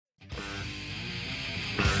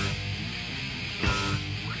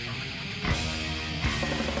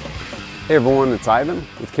Hey everyone, it's Ivan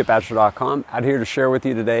with KitBadger.com, out here to share with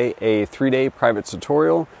you today a 3-day private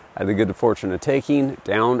tutorial I had the good fortune of taking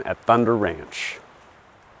down at Thunder Ranch.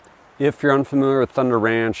 If you're unfamiliar with Thunder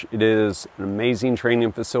Ranch, it is an amazing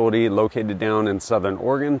training facility located down in Southern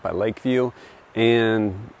Oregon by Lakeview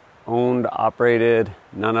and owned, operated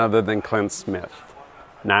none other than Clint Smith,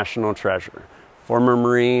 national treasure. Former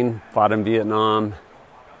Marine, fought in Vietnam,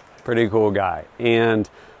 pretty cool guy. And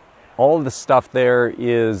all of the stuff there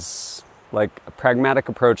is like a pragmatic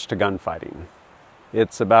approach to gunfighting.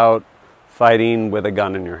 It's about fighting with a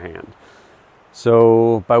gun in your hand.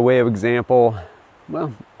 So by way of example,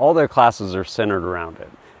 well, all their classes are centered around it.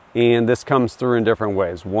 And this comes through in different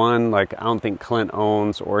ways. One, like I don't think Clint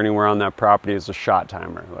owns or anywhere on that property is a shot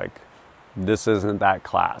timer. Like this isn't that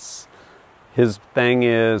class. His thing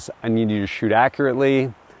is, I need you to shoot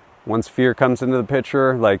accurately. Once fear comes into the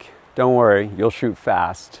picture, like don't worry, you'll shoot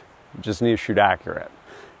fast. You just need to shoot accurate.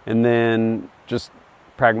 And then just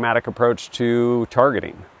pragmatic approach to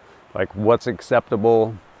targeting. Like what's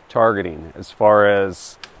acceptable targeting as far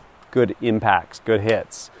as good impacts, good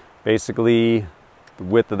hits. Basically the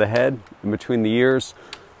width of the head, in between the ears,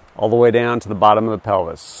 all the way down to the bottom of the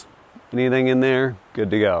pelvis. Anything in there, good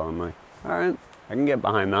to go. I'm like, all right, I can get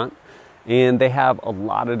behind that. And they have a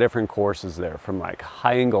lot of different courses there, from like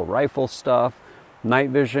high angle rifle stuff, night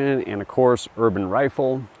vision, and of course urban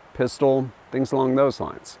rifle, pistol, things along those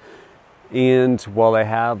lines. And while they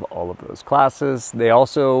have all of those classes, they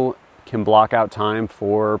also can block out time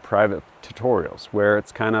for private tutorials where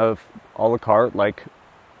it's kind of a la carte, like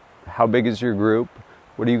how big is your group?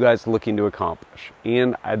 What are you guys looking to accomplish?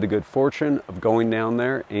 And I had the good fortune of going down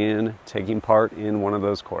there and taking part in one of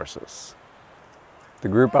those courses. The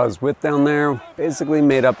group I was with down there basically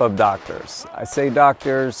made up of doctors. I say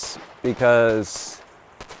doctors because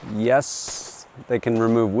yes, they can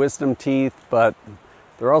remove wisdom teeth, but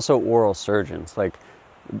they're also oral surgeons. Like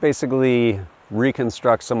basically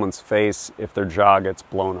reconstruct someone's face if their jaw gets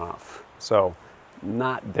blown off. So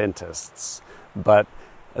not dentists, but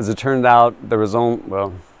as it turned out, there was only,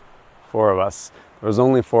 well, 4 of us. There was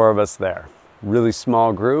only 4 of us there. Really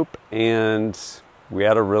small group, and we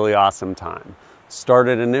had a really awesome time.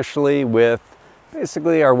 Started initially with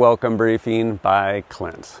basically our welcome briefing by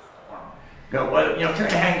Clint. Carrying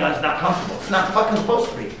a handgun's not comfortable. It's not fucking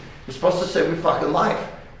supposed to be. You're supposed to save your fucking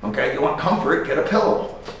life. Okay, you want comfort, get a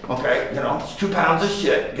pillow. Okay, it's 2 pounds of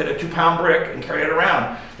shit. Get a 2-pound brick and carry it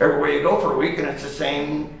around everywhere you go for a week, and it's the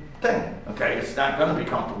same thing. Okay, it's not going to be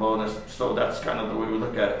comfortable, and so that's kind of the way we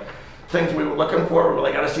look at it. Things we were looking for, we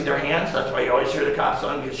really got to see their hands. That's why you always hear the cops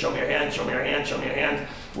on, show me your hands, show me your hands, show me your hands.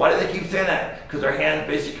 Why do they keep saying that? Because their hands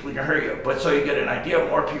basically can hurt you. But so you get an idea,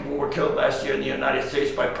 more people were killed last year in the United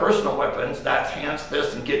States by personal weapons. That's hands,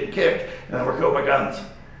 fists, and getting kicked, and then we're killed by guns.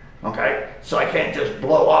 Okay, so I can't just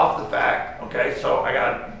blow off the fact. Okay, so I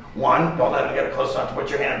got 1, don't let them get close enough to put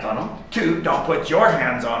your hands on them. 2, don't put your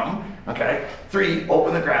hands on them. Okay, 3,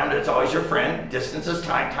 open the ground. It's always your friend. Distance is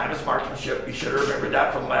time. Time is marksmanship. You should have remembered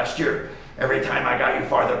that from last year. Every time I got you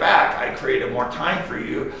farther back, I created more time for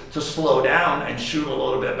you to slow down and shoot a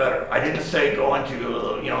little bit better. I didn't say go into,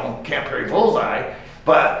 Camp Perry bullseye,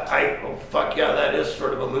 but fuck yeah, that is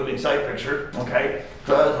sort of a moving sight picture, okay?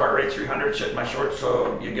 Because heart rate's 300, shit in my shorts,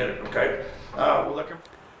 so you get it, okay?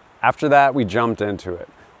 After that, we jumped into it.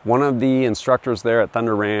 One of the instructors there at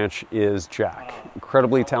Thunder Ranch is Jack.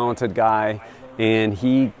 Incredibly talented guy, and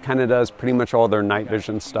he kind of does pretty much all their night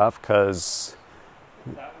vision stuff because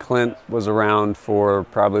Clint was around for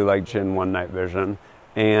probably like Gen 1 night vision,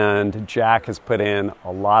 and Jack has put in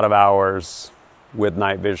a lot of hours with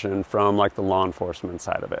night vision from like the law enforcement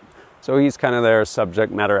side of it. So he's kind of their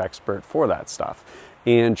subject matter expert for that stuff.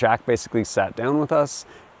 And Jack basically sat down with us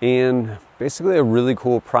and basically a really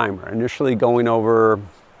cool primer. Initially going over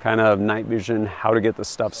kind of night vision, how to get the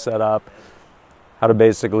stuff set up, how to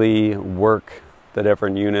basically work the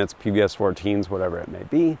different units, PVS-14s, whatever it may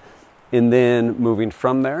be. And then moving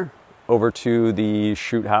from there over to the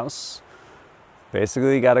shoot house,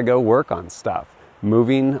 basically got to go work on stuff.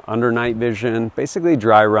 Moving under night vision, basically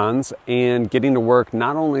dry runs, and getting to work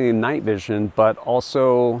not only in night vision, but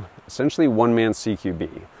also essentially one-man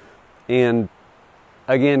CQB. And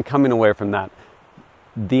again, coming away from that,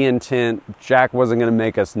 the intent, Jack wasn't going to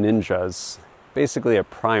make us ninjas, basically a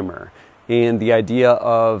primer. And the idea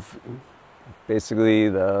of basically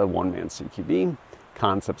the one-man CQB,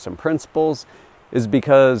 concepts and principles, is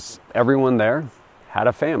because everyone there had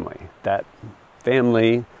a family. That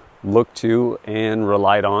family looked to and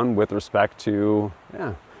relied on with respect to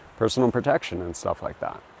personal protection and stuff like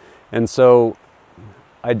that. And so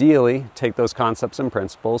ideally take those concepts and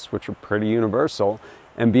principles, which are pretty universal,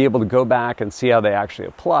 and be able to go back and see how they actually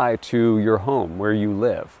apply to your home where you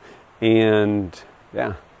live. And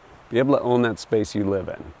yeah, be able to own that space you live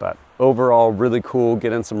in. But overall, really cool,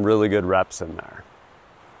 getting some really good reps in there.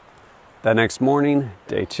 That next morning,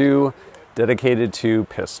 day 2, dedicated to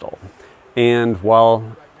pistol. And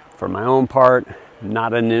while for my own part,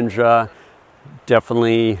 not a ninja,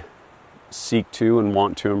 definitely seek to and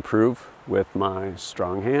want to improve with my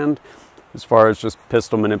strong hand as far as just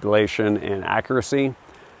pistol manipulation and accuracy.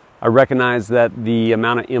 I recognize that the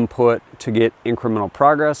amount of input to get incremental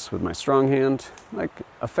progress with my strong hand, like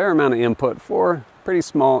a fair amount of input for pretty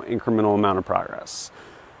small incremental amount of progress.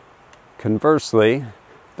 Conversely,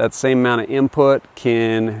 that same amount of input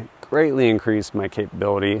can greatly increase my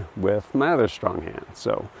capability with my other strong hand.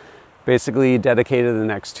 So basically dedicated the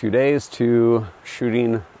next 2 days to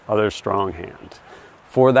shooting other strong hand.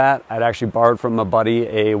 For that, I'd actually borrowed from a buddy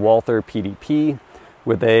a Walther PDP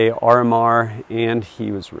with a RMR, and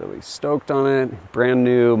he was really stoked on it. Brand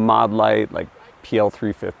new Modlite, like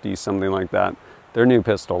PL350, something like that. Their new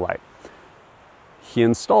pistol light. He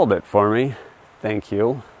installed it for me. Thank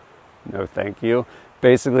you. No thank you.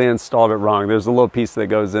 Basically installed it wrong. There's a little piece that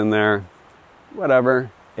goes in there.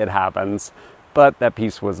 Whatever, it happens. But that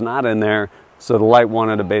piece was not in there, so the light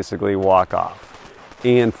wanted to basically walk off.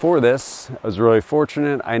 And for this, I was really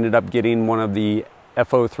fortunate. I ended up getting one of the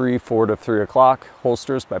FO3 4 to 3 o'clock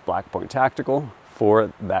holsters by Black Point Tactical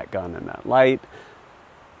for that gun and that light,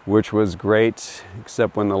 which was great,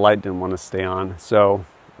 except when the light didn't want to stay on. So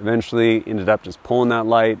eventually ended up just pulling that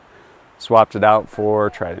light, swapped it out for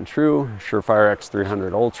tried and true Surefire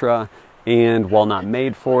X300 Ultra, and while not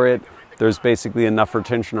made for it, there's basically enough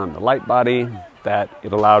retention on the light body that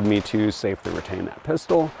it allowed me to safely retain that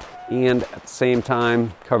pistol and at the same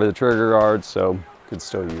time cover the trigger guard so could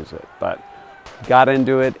still use it. But got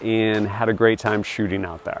into it and had a great time shooting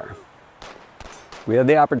out there. We had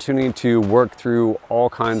the opportunity to work through all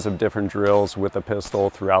kinds of different drills with a pistol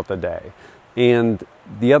throughout the day. And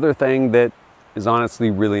the other thing that is honestly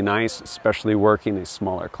really nice, especially working a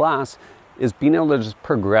smaller class, is being able to just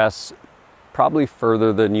progress probably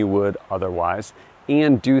further than you would otherwise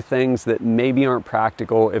and do things that maybe aren't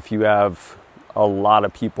practical if you have a lot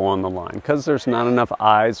of people on the line, because there's not enough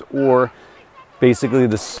eyes, or basically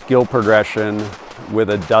the skill progression with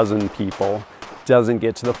a dozen people doesn't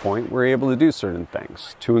get to the point where you're able to do certain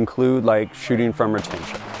things, to include like shooting from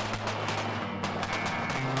retention.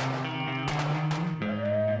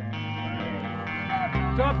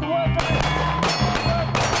 Drop the weapon!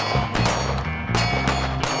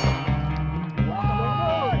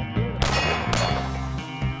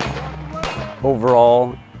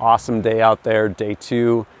 Overall, awesome day out there, day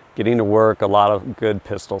 2, getting to work a lot of good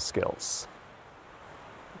pistol skills.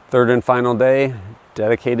 Third and final day,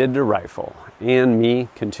 dedicated to rifle, and me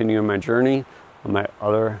continuing my journey on my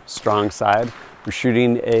other strong side. We're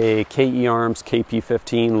shooting a KE Arms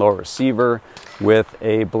KP15 low receiver with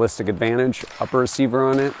a Ballistic Advantage upper receiver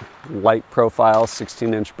on it, light profile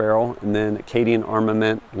 16-inch barrel, and then Acadian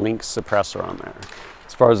Armament Lynx suppressor on there.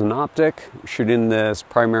 As far as an optic, we're shooting this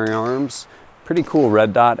primary arms. Pretty cool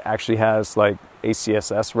red dot, actually has like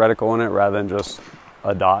ACSS reticle in it rather than just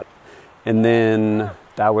a dot. And then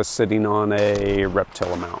that was sitting on a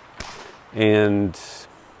Reptilia mount. And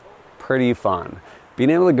pretty fun.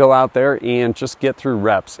 Being able to go out there and just get through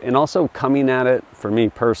reps, and also coming at it, for me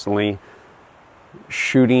personally,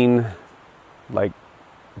 shooting like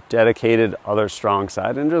dedicated other strong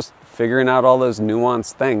side and just figuring out all those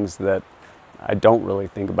nuanced things that I don't really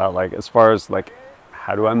think about, like as far as like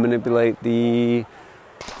how do I manipulate the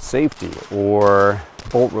safety or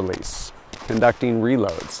bolt release, conducting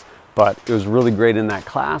reloads. But it was really great in that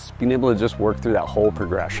class, being able to just work through that whole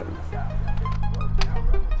progression.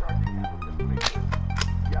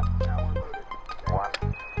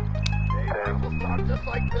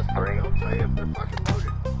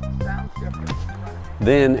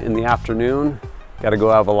 Then in the afternoon, got to go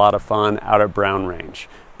have a lot of fun out at Brown Range.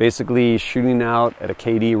 Basically shooting out at a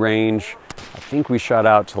KD range. I think we shot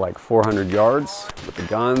out to like 400 yards with the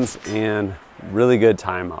guns, and really good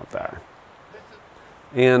time out there.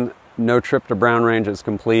 And no trip to Brown Range is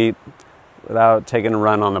complete without taking a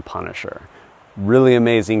run on the Punisher. Really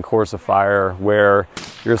amazing course of fire where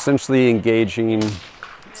you're essentially engaging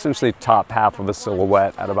top half of a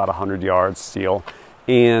silhouette at about 100 yards steel,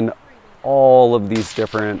 and all of these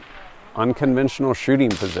different unconventional shooting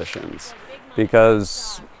positions,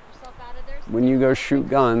 because when you go shoot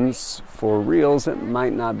guns for reals, it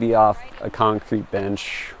might not be off a concrete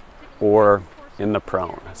bench or in the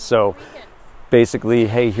prone. So basically,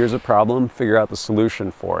 hey, here's a problem, figure out the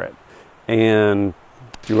solution for it. And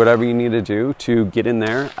Do whatever you need to do to get in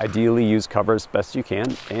there. Ideally use cover as best you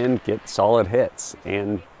can and get solid hits.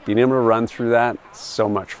 And being able to run through that, so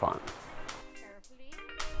much fun.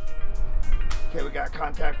 Okay, we got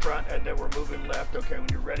contact front and then we're moving left. Okay, when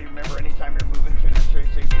you're ready, remember anytime you're moving, finger straight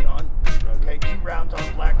safety on. Okay, 2 rounds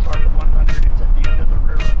on black target 100. It's at the end of the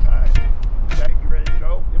railroad tie. Okay, you ready to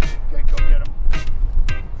go? Yep. Okay, go get them.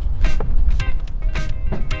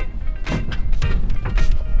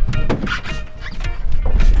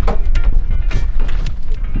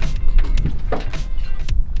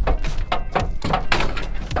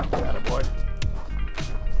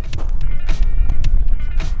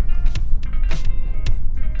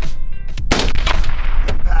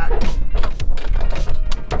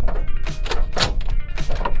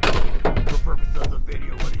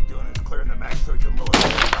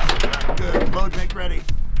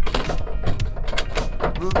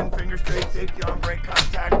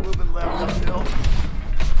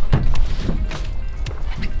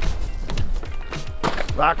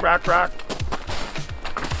 Rock, rock, rock.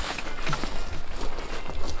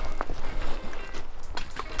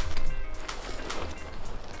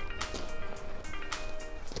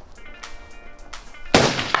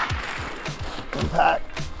 Impact.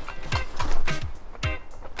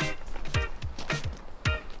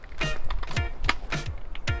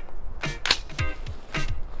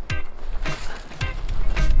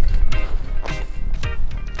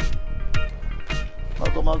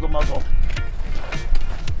 Muzzle, muzzle, muzzle.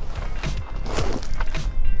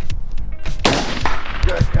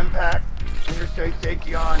 Good, impact, finger straight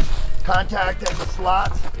safety on. Contact at the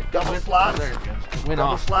slots, double slots,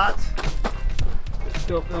 double slots. It's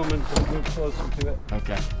still filming, so move closer to it.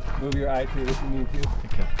 Okay. Move your eye to it if you need to.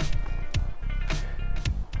 Okay.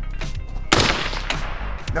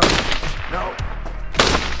 No, no,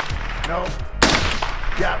 no.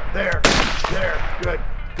 Yeah, there, good,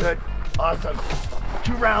 good, awesome.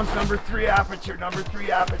 2 rounds, number 3 aperture, number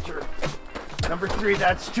 3 aperture. Number 3,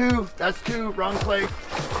 that's 2, wrong place.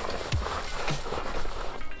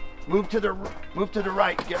 Move to the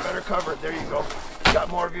right, get better cover, there you go. Got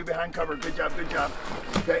more of you behind cover, good job, good job.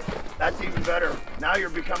 Okay, that's even better. Now you're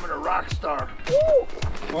becoming a rock star. Woo!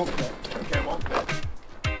 Won't fit. Okay, won't fit.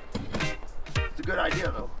 It's a good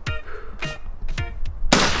idea though.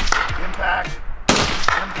 Impact,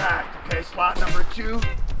 impact. Okay, slot number 2,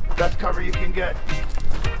 best cover you can get.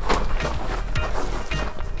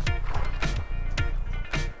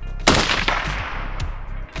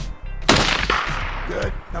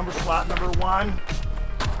 Good. Slot number 1.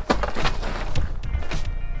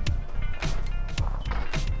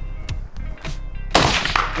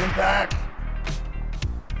 Impact.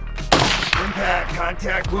 Impact.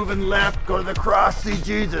 Contact. Moving left. Go to the cross. See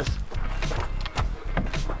Jesus.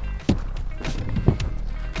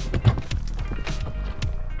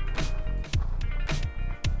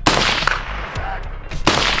 Impact.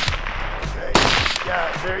 Okay.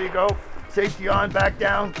 Yeah, there you go. Safety on, back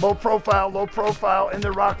down, low profile, in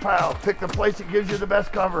the rock pile. Pick the place that gives you the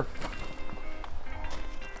best cover.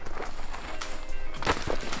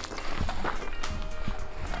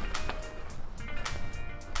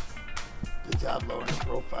 Good job lowering the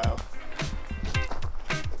profile.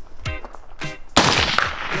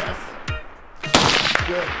 Yes.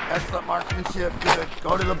 Good, excellent marksmanship, good.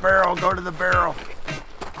 Go to the barrel, go to the barrel.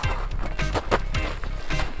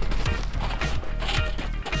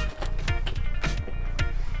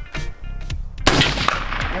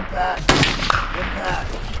 Impact.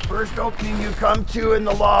 First opening you come to in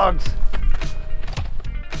the logs.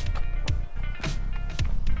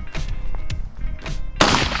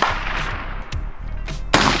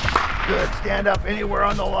 Good, stand up anywhere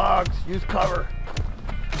on the logs. Use cover.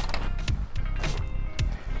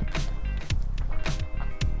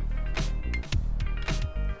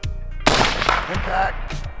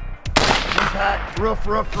 Impact. Impact. Roof.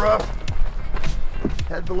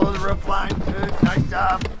 Head below the roof line. Good, nice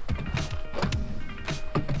job.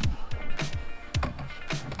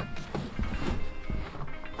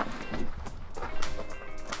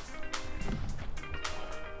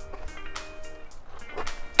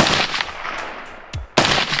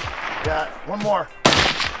 Got one more.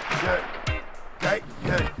 Good. Okay,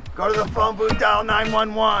 good. Go to the phone booth, dial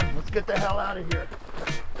 911. Let's get the hell out of here.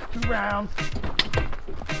 2 rounds.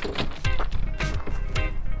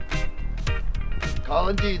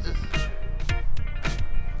 Calling Jesus.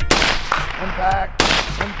 Impact,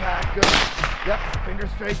 good. Yep, finger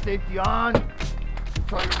straight, safety on.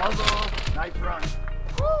 Control your muzzle. Nice run.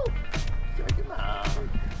 Woo! Check him out.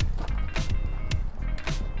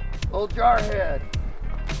 Old jarhead.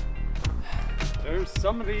 There's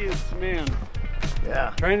some of these, man.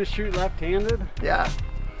 Yeah. Trying to shoot left-handed. Yeah.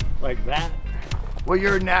 like that. Well,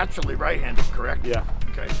 you're naturally right-handed, correct? Yeah.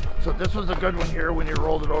 Okay. So this was a good one here when you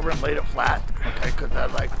rolled it over and laid it flat. Okay, because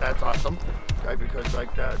that's awesome. Okay, because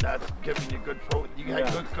that's giving you good you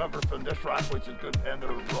had good cover from this rock, which is good, and the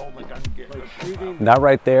rolling gun get good shooting. That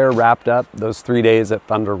right there wrapped up those 3 days at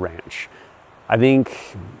Thunder Ranch. I think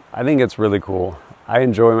it's really cool. I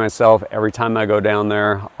enjoy myself every time I go down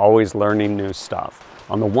there, always learning new stuff.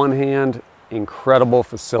 On the one hand, incredible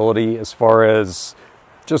facility as far as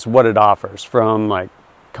just what it offers, from like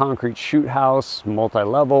concrete shoot house,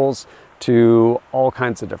 multi-levels, to all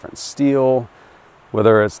kinds of different steel,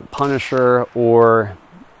 whether it's the Punisher or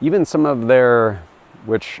even some of their,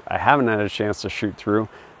 which I haven't had a chance to shoot through.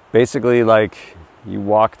 Basically, like, you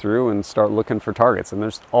walk through and start looking for targets, and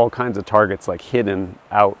there's all kinds of targets like hidden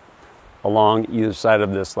out along either side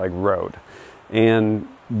of this like road, and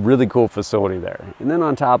really cool facility there. And then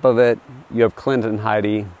on top of it, you have Clint and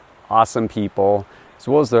Heidi, awesome people, as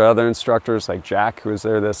well as their other instructors like Jack, who was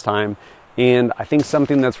there this time. And I think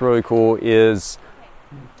something that's really cool is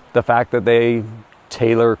the fact that they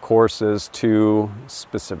tailor courses to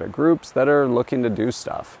specific groups that are looking to do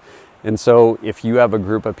stuff. And so if you have a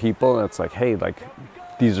group of people that's like, hey, like,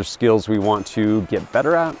 these are skills we want to get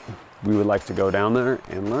better at, we would like to go down there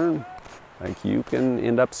and learn, like, you can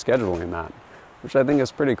end up scheduling that, which I think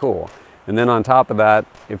is pretty cool. And then on top of that,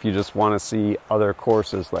 if you just want to see other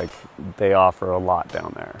courses, like, they offer a lot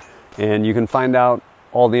down there. And you can find out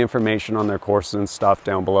all the information on their courses and stuff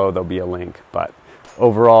down below. There'll be a link. But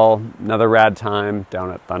overall, another rad time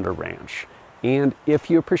down at Thunder Ranch. And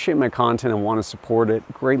if you appreciate my content and want to support it,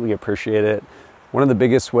 greatly appreciate it. One of the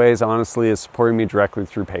biggest ways, honestly, is supporting me directly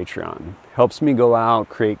through Patreon. Helps me go out,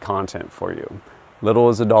 create content for you. Little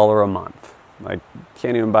as $1 a month. Like,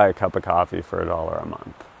 can't even buy a cup of coffee for $1 a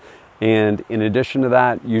month. And in addition to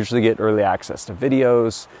that, usually get early access to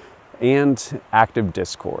videos and active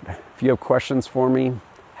Discord. If you have questions for me,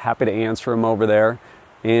 happy to answer them over there.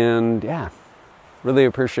 And yeah, really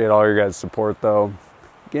appreciate all your guys' support though.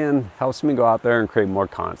 Again, helps me go out there and create more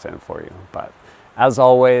content for you. But as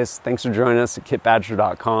always, thanks for joining us at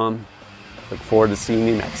kitbadger.com. Look forward to seeing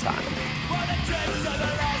you next time.